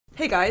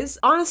Hey guys,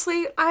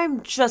 honestly,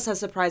 I'm just as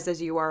surprised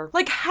as you are.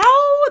 Like,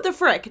 how the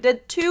frick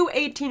did two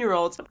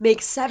 18-year-olds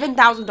make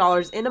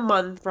 $7,000 in a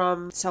month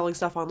from selling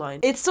stuff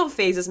online? It still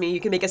phases me you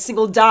can make a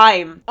single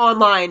dime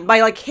online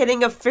by like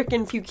hitting a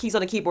freaking few keys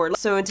on a keyboard.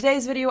 So in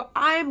today's video,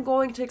 I'm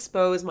going to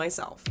expose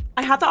myself.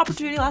 I had the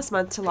opportunity last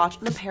month to launch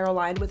an apparel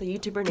line with a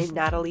YouTuber named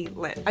Natalie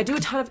Lynn. I do a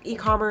ton of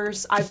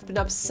e-commerce. I've been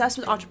obsessed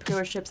with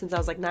entrepreneurship since I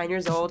was like 9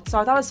 years old, so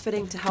I thought it was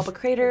fitting to help a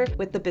creator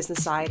with the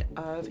business side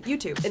of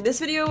YouTube. In this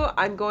video,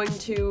 I'm going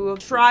to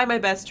try my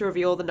best to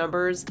reveal the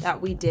numbers that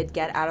we did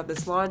get out of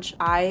this launch.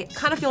 I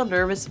kind of feel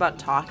nervous about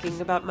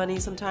talking about money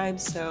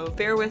sometimes, so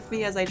bear with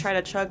me as I try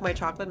to chug my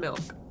chocolate milk.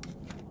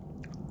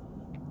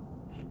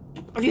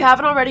 If you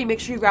haven't already, make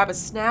sure you grab a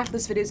snack.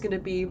 This video is going to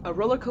be a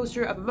roller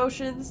coaster of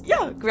emotions.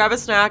 Yeah, grab a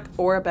snack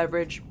or a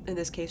beverage, in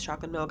this case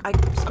chocolate milk.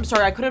 I'm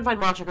sorry, I couldn't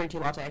find matcha green tea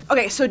latte.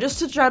 Okay, so just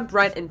to jump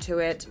right into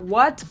it,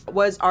 what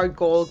was our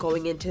goal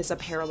going into this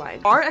apparel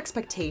line? Our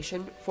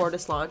expectation for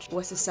this launch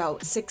was to sell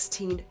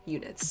 16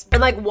 units.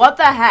 And like, what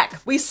the heck?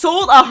 We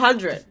sold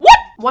 100. What?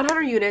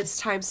 100 units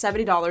times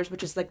 $70,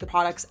 which is like the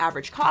product's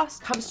average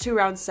cost, comes to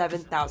around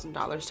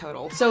 $7,000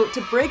 total. So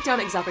to break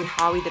down exactly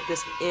how we did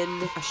this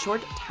in a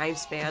short time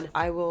span,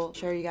 I will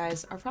share you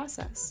guys our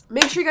process.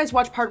 Make sure you guys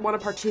watch part 1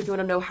 and part 2 if you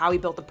want to know how we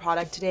built the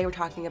product. Today we're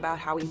talking about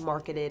how we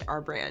marketed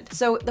our brand.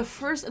 So the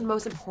first and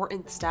most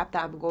important step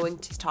that I'm going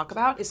to talk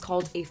about is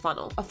called a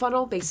funnel. A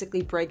funnel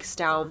basically breaks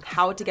down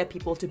how to get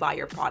people to buy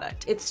your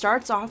product. It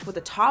starts off with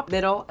the top,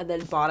 middle, and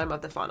then bottom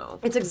of the funnel.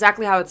 It's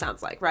exactly how it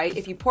sounds like, right?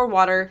 If you pour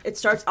water, it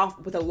starts off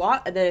with a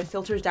lot and then it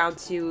filters down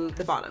to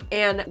the bottom.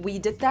 And we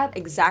did that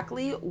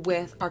exactly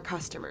with our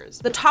customers.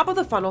 The top of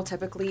the funnel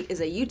typically is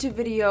a YouTube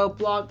video,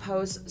 blog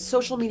posts,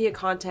 social media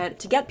content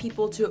to get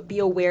people to be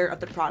aware of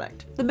the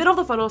product. The middle of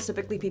the funnel is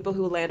typically people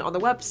who land on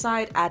the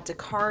website, add to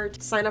cart,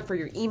 sign up for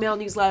your email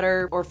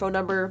newsletter or phone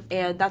number,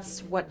 and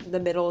that's what the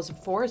middle is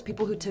for, is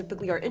people who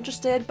typically are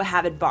interested but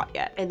haven't bought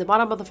yet. And the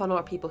bottom of the funnel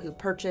are people who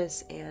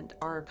purchase and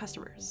are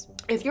customers.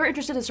 If you're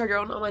interested to start your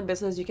own online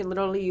business, you can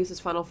literally use this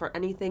funnel for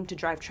anything to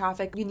drive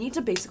traffic. You need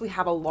to basically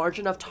have a large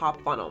enough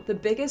top funnel. The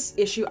biggest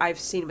issue I've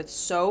seen with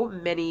so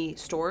many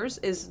stores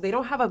is they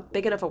don't have a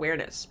big enough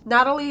awareness.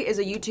 Natalie is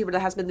a YouTuber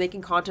that has been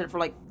making content for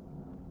like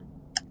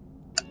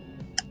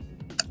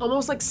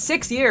almost like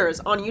 6 years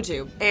on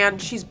YouTube, and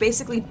she's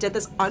basically did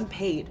this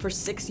unpaid for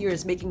 6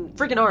 years making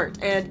freaking art,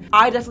 and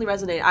I definitely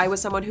resonate. I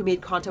was someone who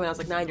made content when I was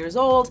like 9 years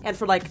old, and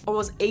for like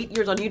almost 8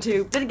 years on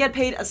YouTube didn't get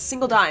paid a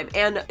single dime.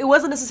 And it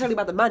wasn't necessarily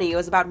about the money, it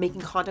was about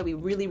making content we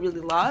really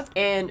love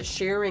and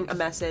sharing a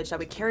message that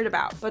we cared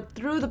about. But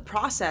through the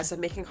process of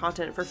making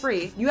content for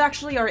free, you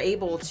actually are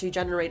able to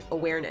generate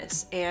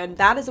awareness, and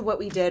that is what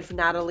we did for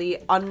Natalie,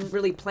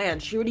 unreally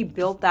planned. She already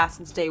built that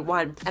since day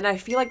one, and I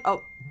feel like,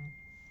 oh,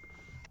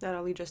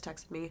 Natalie just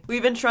texted me.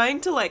 We've been trying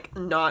to like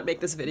not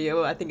make this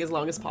video, I think, as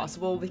long as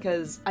possible,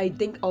 because I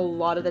think a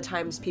lot of the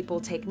times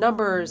people take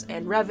numbers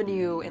and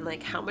revenue and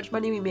like how much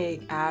money we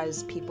make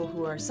as people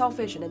who are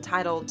selfish and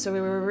entitled. So we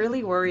were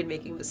really worried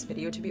making this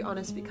video, to be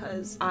honest,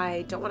 because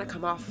I don't want to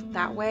come off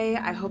that way.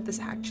 I hope this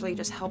actually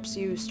just helps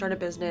you start a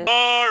business.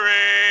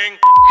 Boring.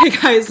 Hey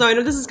guys, so I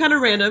know this is kind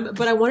of random,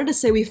 but I wanted to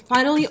say we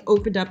finally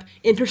opened up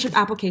internship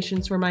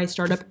applications for my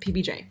startup,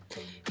 PBJ.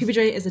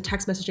 PBJ is a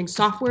text messaging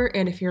software,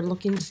 and if you're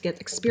looking to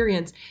get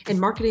experience in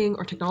marketing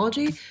or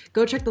technology,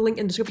 go check the link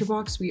in the description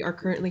box. We are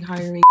currently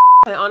hiring.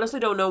 I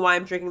honestly don't know why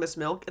I'm drinking this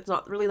milk. It's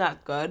not really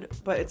that good,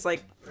 but it's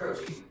like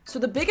protein. So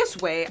the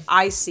biggest way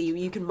I see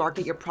you can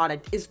market your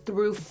product is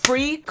through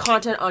free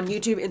content on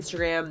YouTube,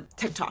 Instagram,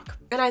 TikTok.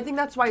 And I think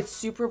that's why it's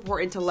super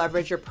important to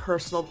leverage your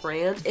personal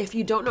brand. If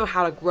you don't know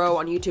how to grow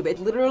on YouTube, it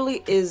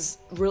literally is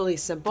really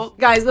simple.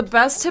 Guys, the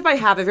best tip I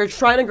have if you're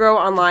trying to grow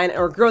online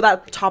or grow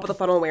that top of the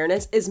funnel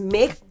awareness is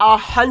make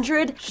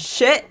 100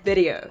 shit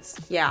videos.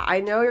 Yeah, I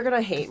know you're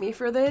gonna hate me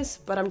for this,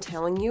 but I'm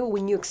telling you,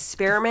 when you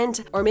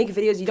experiment or make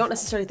videos you don't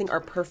necessarily think are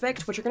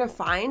perfect, what you're gonna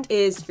find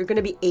is you're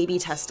gonna be A/B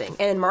testing.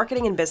 And in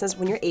marketing and business,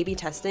 when you're A/B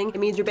testing, it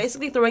means you're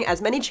basically throwing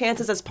as many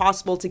chances as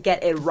possible to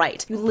get it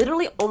right. You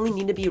literally only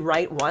need to be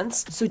right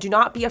once, so do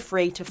not be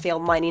afraid to fail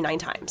 99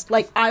 times.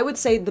 Like, I would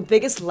say the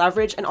biggest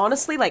leverage and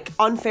honestly like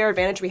unfair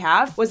advantage we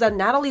have was that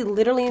Natalie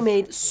literally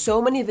made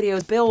so many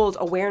videos build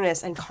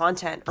awareness and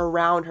content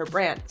around her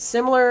brand.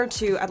 Similar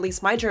to at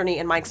least my journey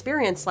and my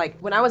experience, like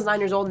when I was 9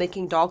 years old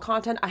making doll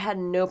content, I had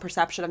no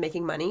perception of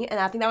making money, and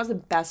I think that was the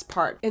best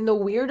part. In the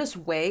weirdest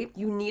way,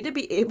 you need to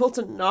be able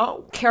to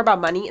not care about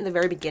money in the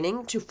very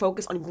beginning to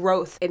focus on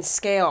growth and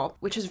scale,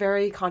 which is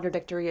very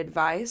contradictory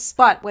advice.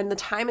 But when the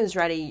time is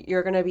ready,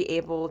 you're gonna be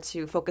able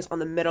to focus on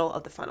the middle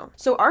of the funnel.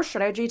 So our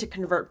strategy to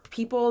convert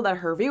people that are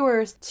her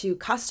viewers to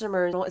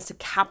customers is to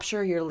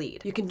capture your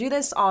lead. You can do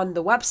this on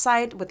the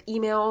website with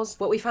emails.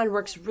 What we find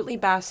works really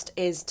best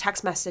is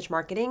text message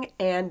marketing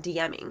and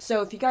DMing.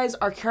 So if you guys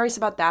are curious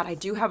about that, I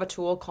do have a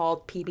tool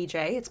called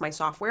PBJ. It's my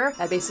software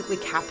that basically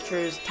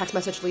captures text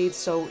message leads.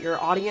 So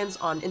your audience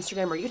on on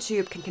Instagram or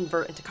YouTube can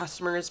convert into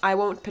customers. I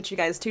won't pitch you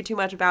guys too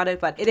much about it,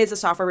 but it is a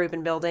software we've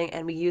been building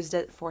and we used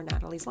it for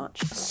Natalie's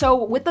launch.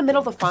 So with the middle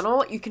of the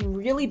funnel, you can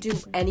really do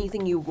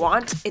anything you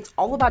want. It's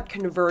all about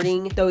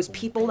converting those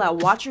people that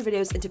watch your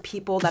videos into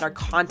people that are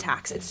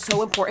contacts. It's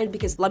so important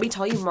because let me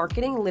tell you,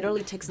 marketing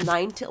literally takes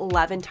 9 to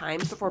 11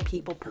 times before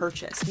people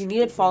purchase. You need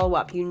to follow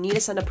up. You need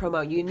to send a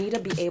promo. You need to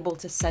be able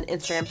to send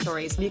Instagram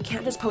stories. You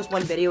can't just post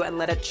one video and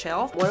let it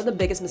chill. One of the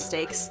biggest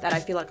mistakes that I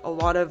feel like a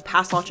lot of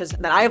past launches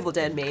that I've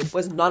made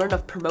was not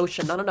enough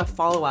promotion, not enough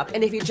follow-up.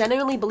 And if you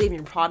genuinely believe in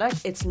your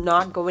product, it's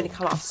not going to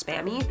come off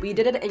spammy. We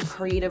did it in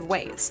creative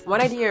ways. One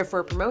idea for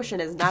a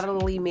promotion is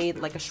Natalie made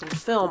like a short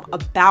film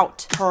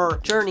about her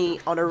journey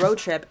on a road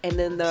trip, and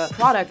then the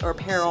product or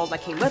apparel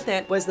that came with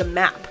it was the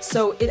map.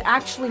 So it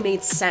actually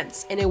made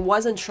sense, and it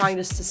wasn't trying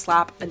just to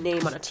slap a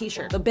name on a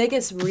t-shirt. The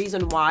biggest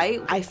reason why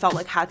I felt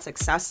like had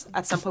success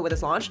at some point with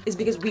this launch is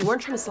because we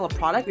weren't trying to sell a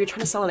product, we were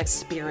trying to sell an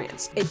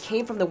experience. It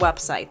came from the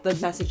website, the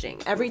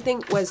messaging,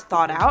 everything was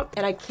thought out.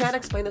 And I can't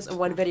explain this in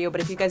one video, but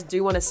if you guys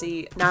do want to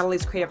see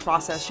Natalie's creative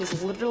process,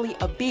 she's literally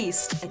a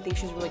beast. I think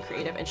she's really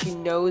creative and she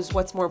knows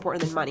what's more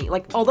important than money.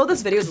 Like, although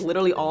this video is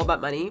literally all about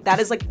money, that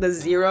is like the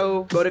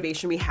zero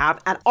motivation we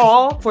have at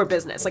all for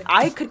business. Like,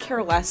 I could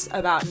care less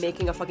about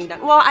making a fucking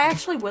dime. Well, I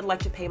actually would like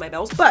to pay my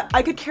bills, but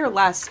I could care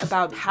less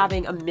about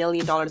having $1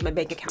 million in my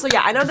bank account. So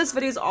yeah, I know this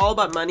video is all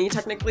about money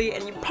technically,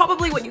 and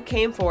probably what you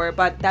came for,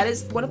 but that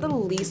is one of the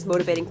least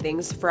motivating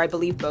things for, I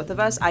believe, both of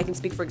us. I can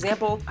speak for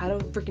example, I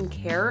don't freaking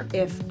care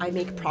if I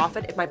make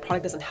profit if my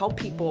product doesn't help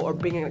people or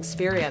bring an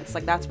experience.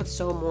 Like, that's what's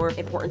so more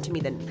important to me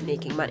than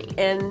making money.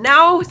 And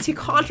now to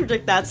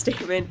contradict that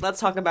statement, let's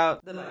talk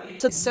about the money.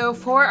 So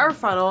for our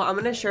funnel, I'm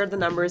going to share the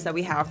numbers that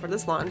we have for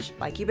this launch,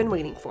 like you've been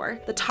waiting for.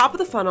 The top of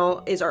the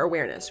funnel is our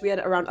awareness. We had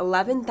around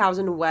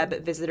 11,000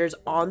 web visitors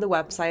on the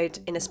website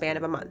in a span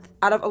of a month.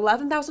 Out of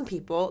 11,000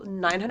 people,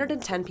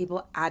 910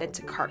 people added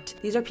to cart.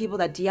 These are people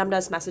that DM'd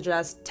us, messaged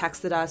us,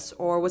 texted us,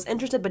 or was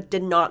interested but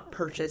did not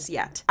purchase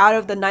yet. Out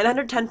of the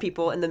 910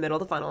 people in the middle of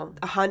the funnel,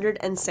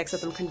 106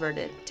 of them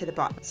converted to the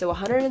bot. So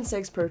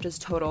 106 purchase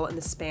total in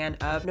the span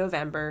of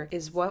November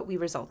is what we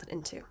resulted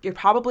into. You're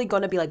probably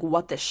going to be like,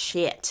 what the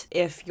shit?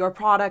 If your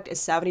product is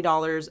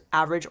 $70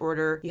 average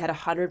order, you had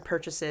 100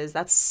 purchases,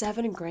 that's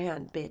 $7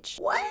 grand, bitch.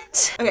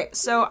 What? Okay,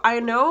 so I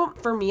know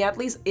for me at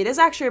least, it is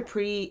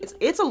actually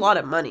it's a lot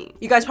of money.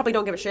 You guys probably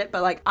don't give a shit,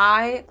 but like,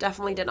 I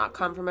definitely did not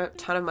come from a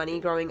ton of money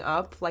growing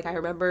up. Like, I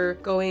remember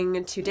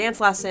going to dance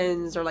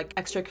lessons or like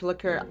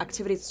extracurricular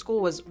activities at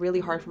school was really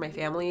hard for my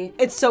family.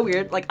 It's so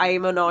weird. Like, I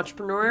am an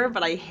entrepreneur,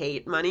 but I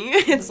hate money.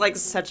 It's like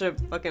such a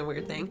fucking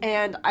weird thing.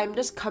 And I'm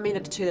just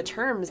coming to the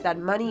terms that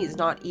money is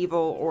not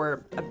evil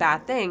or a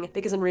bad thing,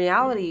 because in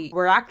reality,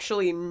 we're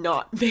actually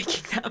not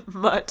making that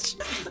much.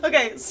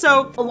 Okay,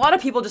 so a lot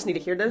of people just need to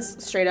hear this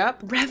straight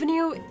up.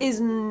 Revenue is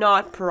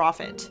not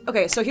profit.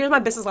 Okay, so here's my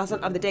business lesson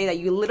of the day that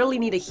you literally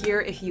need to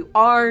hear if you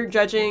are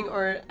judging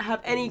or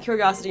have any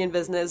curiosity in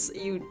business.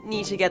 You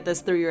need to get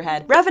this through your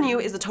head. Revenue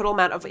is the total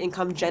amount of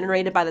income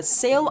generated by the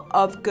sale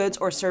of goods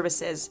or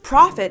services.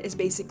 Profit is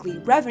basically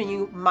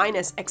revenue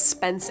minus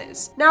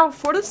expenses. Now,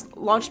 for this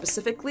launch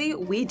specifically,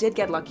 we did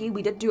get lucky.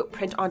 We did do a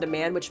print on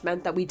demand, which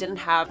meant that we didn't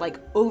have like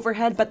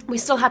overhead, but we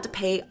still had to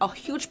pay a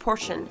huge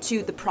portion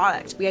to the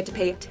product. We had to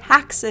pay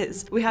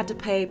taxes. We had to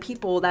pay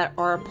people that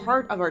are a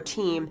part of our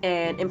team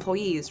and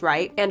employees,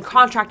 right? And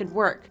contracted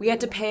work. We had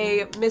to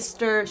pay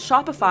Mr.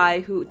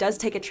 Shopify, who does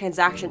take a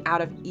transaction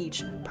out of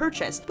each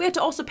purchase. We had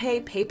to also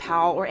pay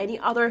PayPal or any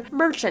other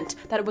merchant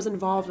that was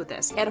involved with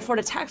this. And for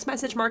the text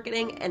message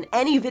marketing and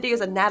any videos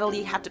that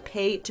Natalie had to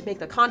pay to make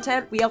the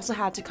content, we also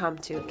had to come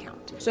to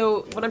account.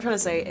 So what I'm trying to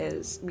say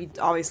is we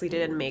obviously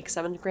didn't make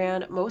 $7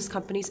 grand. Most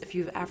companies, if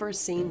you've ever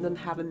seen them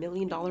have $1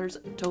 million,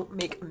 don't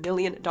make $1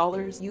 million.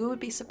 You would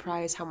be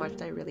surprised how much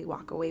they really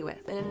walk away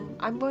with. And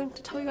I'm going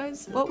to tell you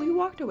guys what we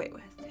walked away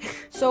with.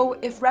 So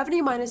if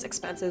revenue minus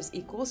expenses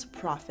equals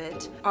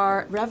profit,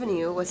 our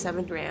revenue was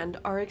 $7 grand,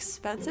 our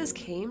expenses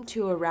came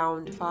to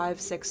around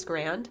 $5-6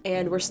 grand,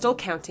 and we're still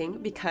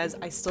counting because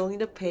I still need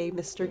to pay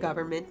Mr.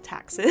 Government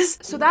taxes.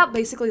 So that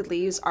basically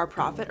leaves our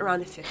profit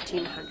around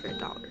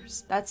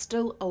 $1,500. That's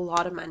still a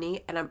lot of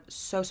money, and I'm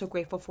so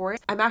grateful for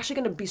it. I'm actually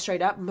gonna be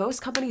straight up,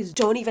 most companies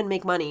don't even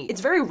make money.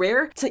 It's very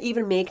rare to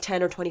even make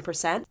 10 or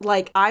 20%.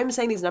 Like, I'm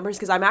saying these numbers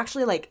because I'm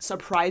actually like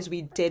surprised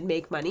we did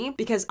make money,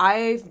 because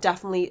I've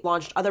definitely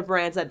launched other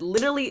brands that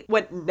literally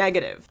went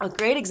negative. A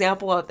great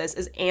example of this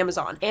is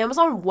Amazon.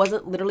 Amazon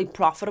wasn't literally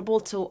profitable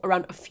till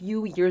around a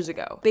few years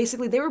ago.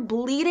 Basically, they were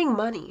bleeding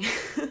money.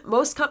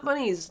 Most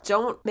companies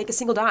don't make a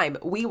single dime.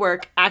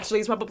 WeWork actually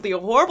is probably a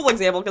horrible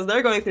example because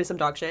they're going through some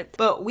dog shit,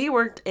 but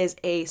WeWork is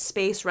a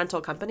space rental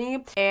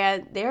company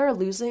and they're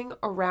losing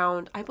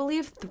around, I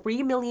believe,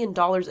 $3 million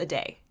a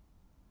day.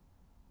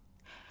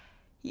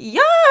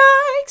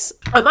 Yikes!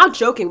 I'm not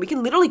joking. We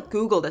can literally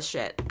Google this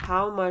shit.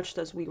 How much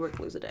does WeWork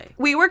lose a day?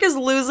 WeWork is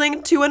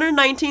losing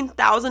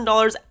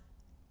 $219,000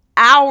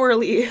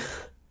 hourly.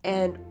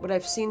 And what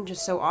I've seen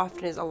just so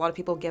often is a lot of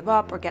people give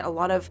up or get a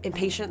lot of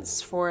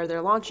impatience for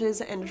their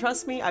launches. And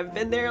trust me, I've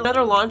been there.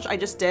 Another launch I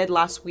just did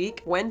last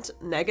week went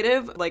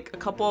negative, like a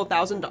couple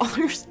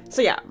 $1,000s.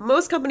 So yeah,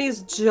 most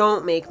companies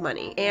don't make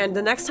money. And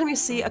the next time you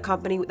see a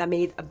company that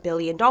made $1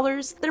 billion,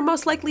 they're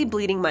most likely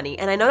bleeding money.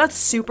 And I know that's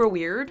super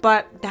weird,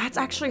 but that's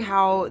actually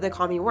how the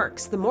economy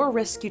works. The more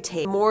risk you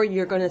take, the more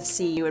you're gonna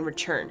see you in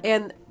return.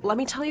 And let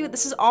me tell you,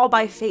 this is all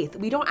by faith.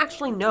 We don't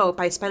actually know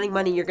by spending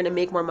money you're gonna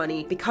make more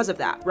money because of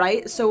that,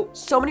 right? So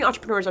many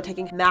entrepreneurs are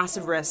taking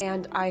massive risks,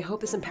 and I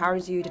hope this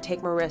empowers you to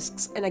take more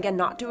risks. And again,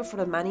 not do it for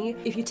the money.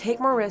 If you take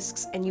more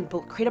risks and you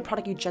create a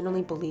product you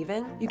genuinely believe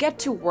in, you get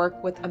to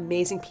work with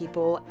amazing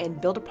people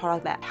and build a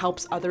product that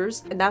helps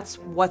others, and that's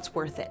what's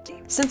worth it.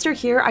 Since you're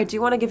here, I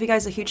do want to give you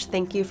guys a huge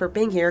thank you for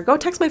being here. Go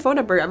text my phone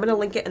number. I'm gonna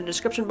link it in the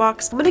description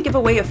box. I'm gonna give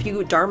away a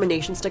few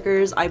DarmaNation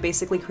stickers. I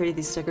basically created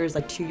these stickers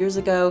like 2 years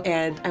ago,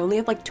 and I only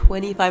have like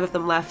 25 of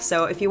them left.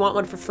 So if you want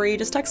one for free,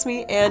 just text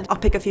me and I'll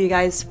pick a few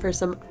guys for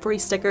some free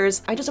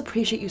stickers. I just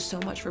appreciate you so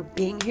much for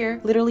being here.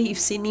 Literally, you've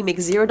seen me make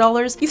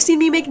 $0, you've seen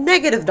me make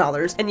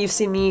 -$, and you've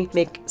seen me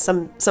make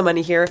some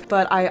money here.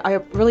 But I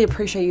really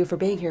appreciate you for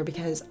being here,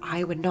 because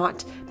I would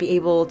not be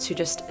able to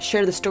just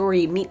share the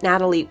story, meet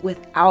Natalie,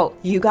 without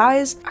you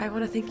guys. I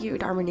want to thank you,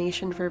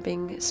 DarmaNation, for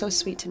being so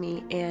sweet to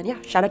me. And yeah,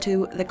 shout out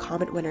to the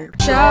comment winner.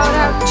 Shout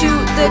out to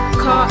the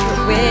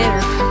comment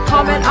winner.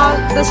 Comment on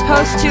this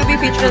post to be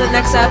featured in the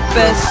next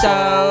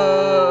episode.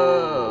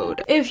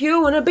 If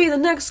you want to be the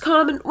next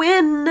comment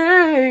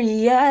winner,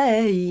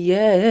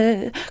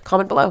 yeah.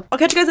 Comment below. I'll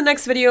catch you guys in the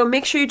next video.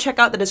 Make sure you check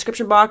out the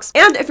description box.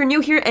 And if you're new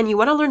here and you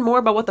want to learn more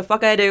about what the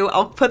fuck I do,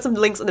 I'll put some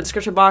links in the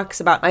description box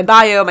about my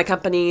bio, my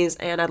companies,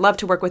 and I'd love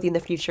to work with you in the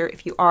future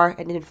if you are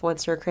an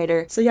influencer or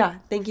creator. So yeah,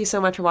 thank you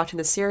so much for watching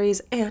this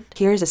series, and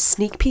here's a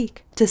sneak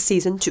peek to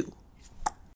season 2.